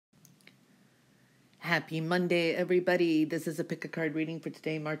Happy Monday, everybody. This is a pick a card reading for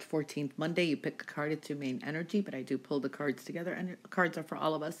today, March 14th, Monday. You pick a card, it's your main energy, but I do pull the cards together, and cards are for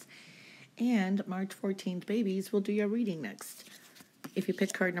all of us. And March 14th, babies, will do your reading next. If you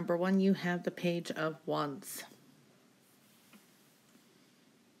pick card number 1, you have the Page of Wands.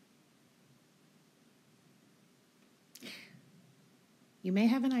 You may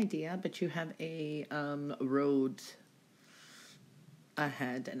have an idea, but you have a road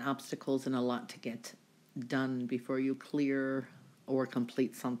ahead and obstacles and a lot to get done before you clear or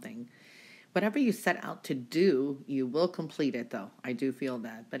complete something. Whatever you set out to do, you will complete it, though. I do feel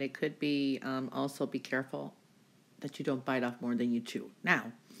that. But it could be also be careful that you don't bite off more than you chew.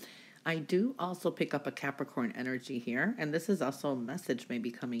 Now, I do also pick up a Capricorn energy here, and this is also a message maybe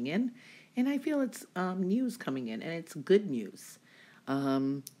coming in, and I feel it's news coming in, and it's good news.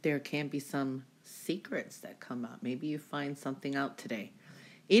 There can be some secrets that come up. Maybe you find something out today.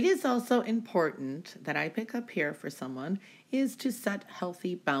 It is also important that I pick up here for someone is to set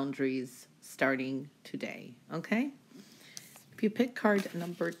healthy boundaries starting today, okay? If you pick card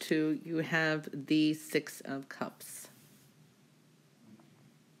number 2, you have the 6 of Cups.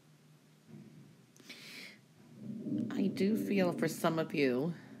 I do feel for some of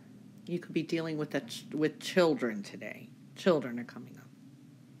you, you could be dealing with children today. Children are coming up.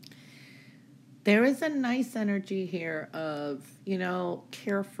 There is a nice energy here of,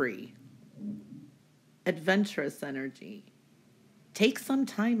 carefree, adventurous energy. Take some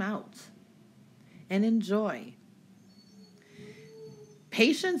time out and enjoy.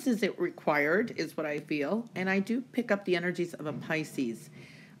 Patience is required, is what I feel. And I do pick up the energies of a Pisces.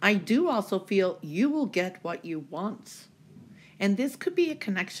 I do also feel you will get what you want. And this could be a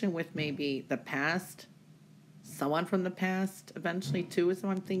connection with maybe the past, someone from the past eventually too, is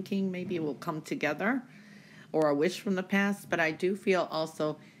what I'm thinking. Maybe it will come together, or a wish from the past. But I do feel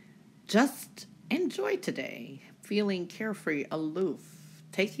also just enjoy today, feeling carefree, aloof,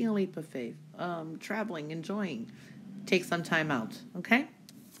 taking a leap of faith, traveling, enjoying. Take some time out, okay?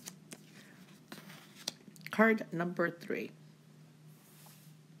 Card number 3.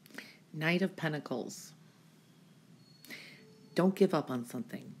 Knight of Pentacles. Don't give up on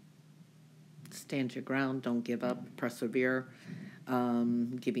something. Stand your ground. Don't give up. Persevere.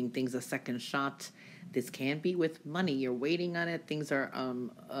 Giving things a second shot. This can be with money. You're waiting on it. Things are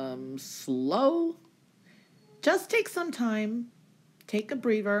slow. Just take some time. Take a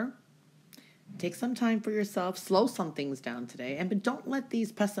breather. Take some time for yourself. Slow some things down today. But don't let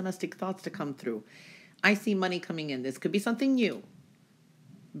these pessimistic thoughts to come through. I see money coming in. This could be something new.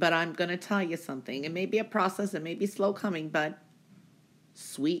 But I'm going to tell you something. It may be a process. It may be slow coming, but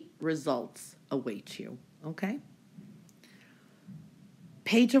sweet results await you. Okay?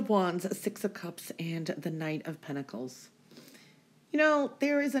 Page of Wands, 6 of Cups, and the Knight of Pentacles.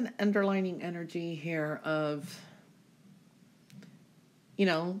 There is an underlining energy here of,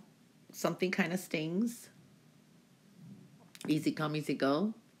 something kind of stings. Easy come, easy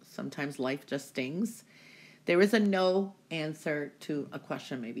go. Sometimes life just stings. There is a no answer to a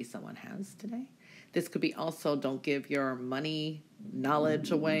question maybe someone has today. This could be also don't give your money,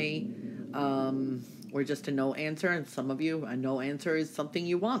 knowledge away, or just a no answer. And some of you, a no answer is something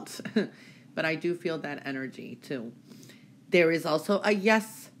you want. But I do feel that energy too. There is also a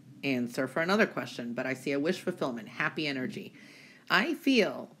yes answer for another question, but I see a wish fulfillment, happy energy. I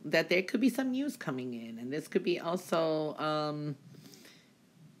feel that there could be some news coming in, and this could be also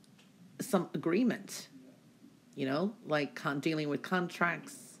some agreement, like dealing with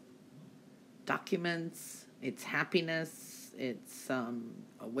contracts, documents. It's happiness. It's a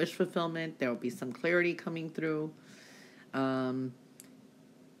wish fulfillment. There will be some clarity coming through.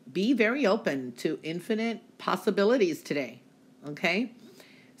 Be very open to infinite possibilities today, okay?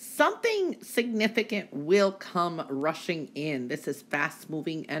 Something significant will come rushing in. This is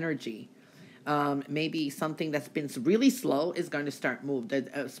fast-moving energy. Maybe something that's been really slow is going to start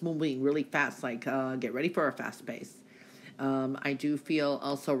moving really fast, like get ready for a fast pace. I do feel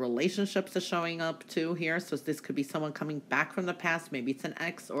also relationships are showing up too here. So this could be someone coming back from the past. Maybe it's an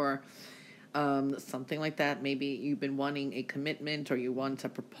ex or something like that. Maybe you've been wanting a commitment or you want a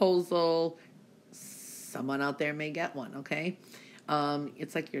proposal. Someone out there may get one, okay?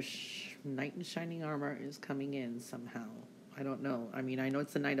 It's like your knight in shining armor is coming in somehow. I don't know. I mean, I know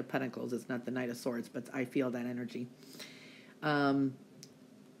it's the Knight of Pentacles. It's not the Knight of Swords, but I feel that energy. But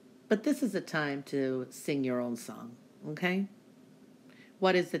this is a time to sing your own song, okay?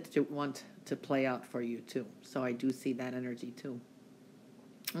 What is it that you want to play out for you, too? So I do see that energy, too.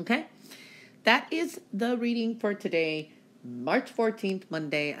 Okay? That is the reading for today, March 14th,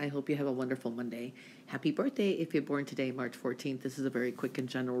 Monday. I hope you have a wonderful Monday. Happy birthday if you're born today, March 14th. This is a very quick and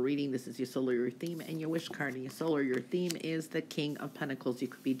general reading. This is your solar, your theme, and your wish card. And your solar, your theme is the King of Pentacles. You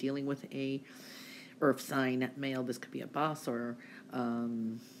could be dealing with a earth sign male. This could be a boss or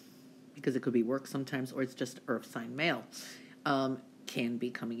because it could be work sometimes, or it's just earth sign male. Can be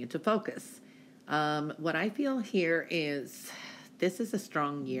coming into focus. What I feel here is this is a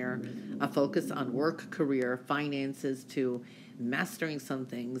strong year, a focus on work, career, finances, to mastering some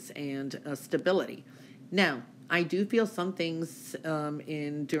things, and stability. Now, I do feel some things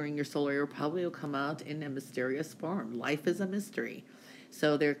during your solar year probably will come out in a mysterious form. Life is a mystery.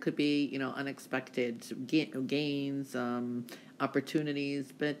 So there could be, unexpected gains,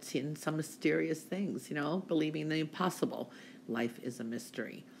 opportunities, but in some mysterious things, believing the impossible. Life is a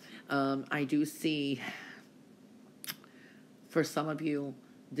mystery. I do see, for some of you,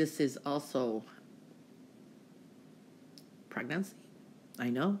 this is also pregnancy. I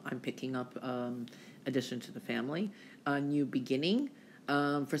know I'm picking up addition to the family, a new beginning.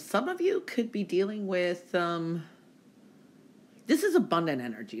 For some of you, could be dealing with this is abundant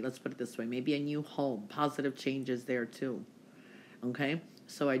energy. Let's put it this way. Maybe a new home, positive changes there too. Okay,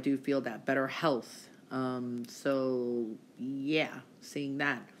 so I do feel that better health. So yeah, seeing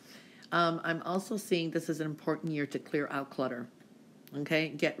that. I'm also seeing this is an important year to clear out clutter. Okay,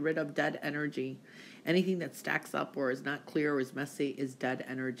 get rid of dead energy. Anything that stacks up or is not clear or is messy is dead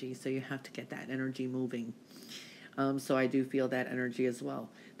energy. So you have to get that energy moving. So I do feel that energy as well.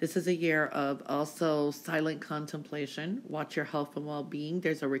 This is a year of also silent contemplation. Watch your health and well-being.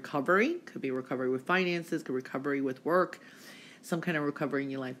 There's a recovery. Could be recovery with finances, could be recovery with work, some kind of recovery in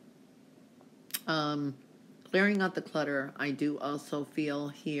your life. Clearing out the clutter. I do also feel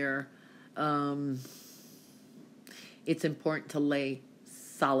here it's important to lay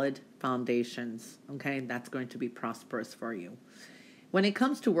solid foundations. Okay, that's going to be prosperous for you. When it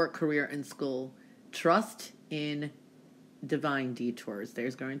comes to work, career, and school, trust in divine detours.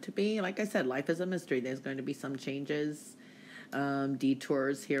 There's going to be, like I said, life is a mystery. There's going to be some changes,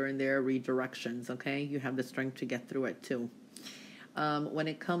 detours here and there, redirections. Okay, you have the strength to get through it too. When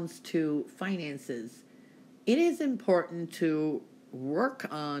it comes to finances, it is important to work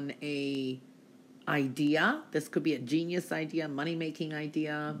on a idea. This could be a genius idea, money-making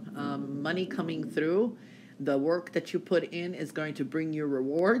idea, money coming through. The work that you put in is going to bring you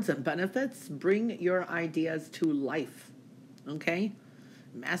rewards and benefits. Bring your ideas to life, okay?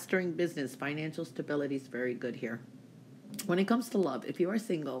 Mastering business, financial stability is very good here. When it comes to love, if you are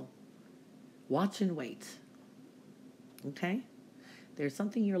single, watch and wait, okay? There's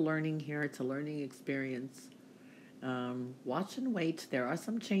something you're learning here. It's a learning experience. Watch and wait. There are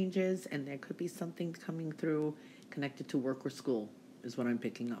some changes, and there could be something coming through connected to work or school is what I'm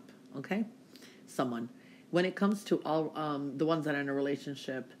picking up, okay? Someone. When it comes to all the ones that are in a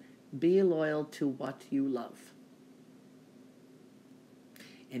relationship, be loyal to what you love.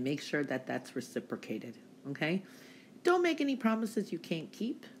 And make sure that that's reciprocated, okay? Don't make any promises you can't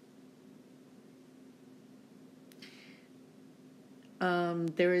keep.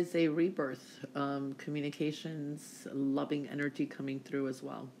 There is a rebirth, communications, loving energy coming through as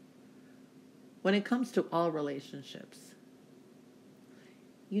well. When it comes to all relationships,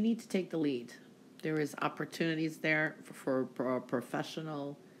 you need to take the lead. There is opportunities there for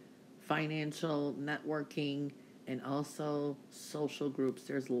professional, financial, networking, and also social groups.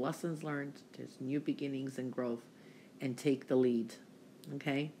 There's lessons learned, there's new beginnings and growth, and take the lead,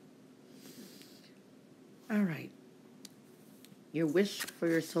 okay? All right. Your wish for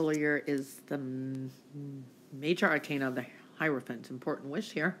your solar year is the major arcana of the Hierophant. Important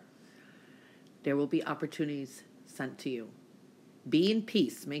wish here. There will be opportunities sent to you. Be in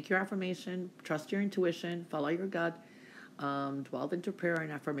peace. Make your affirmation. Trust your intuition. Follow your gut. Delve into prayer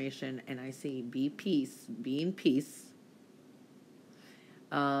and affirmation. And I see be peace. Be in peace.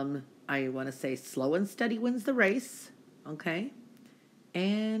 I want to say slow and steady wins the race. Okay?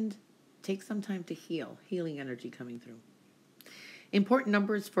 And take some time to heal. Healing energy coming through. Important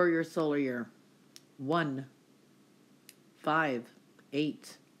numbers for your solar year. 1, 5,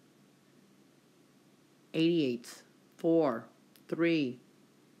 8, 88, 4, 3,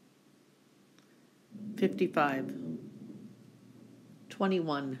 55,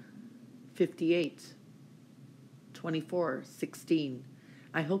 21, 58, 24, 16.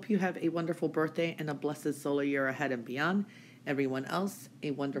 I hope you have a wonderful birthday and a blessed solar year ahead and beyond. Everyone else,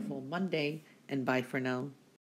 a wonderful Monday, and bye for now.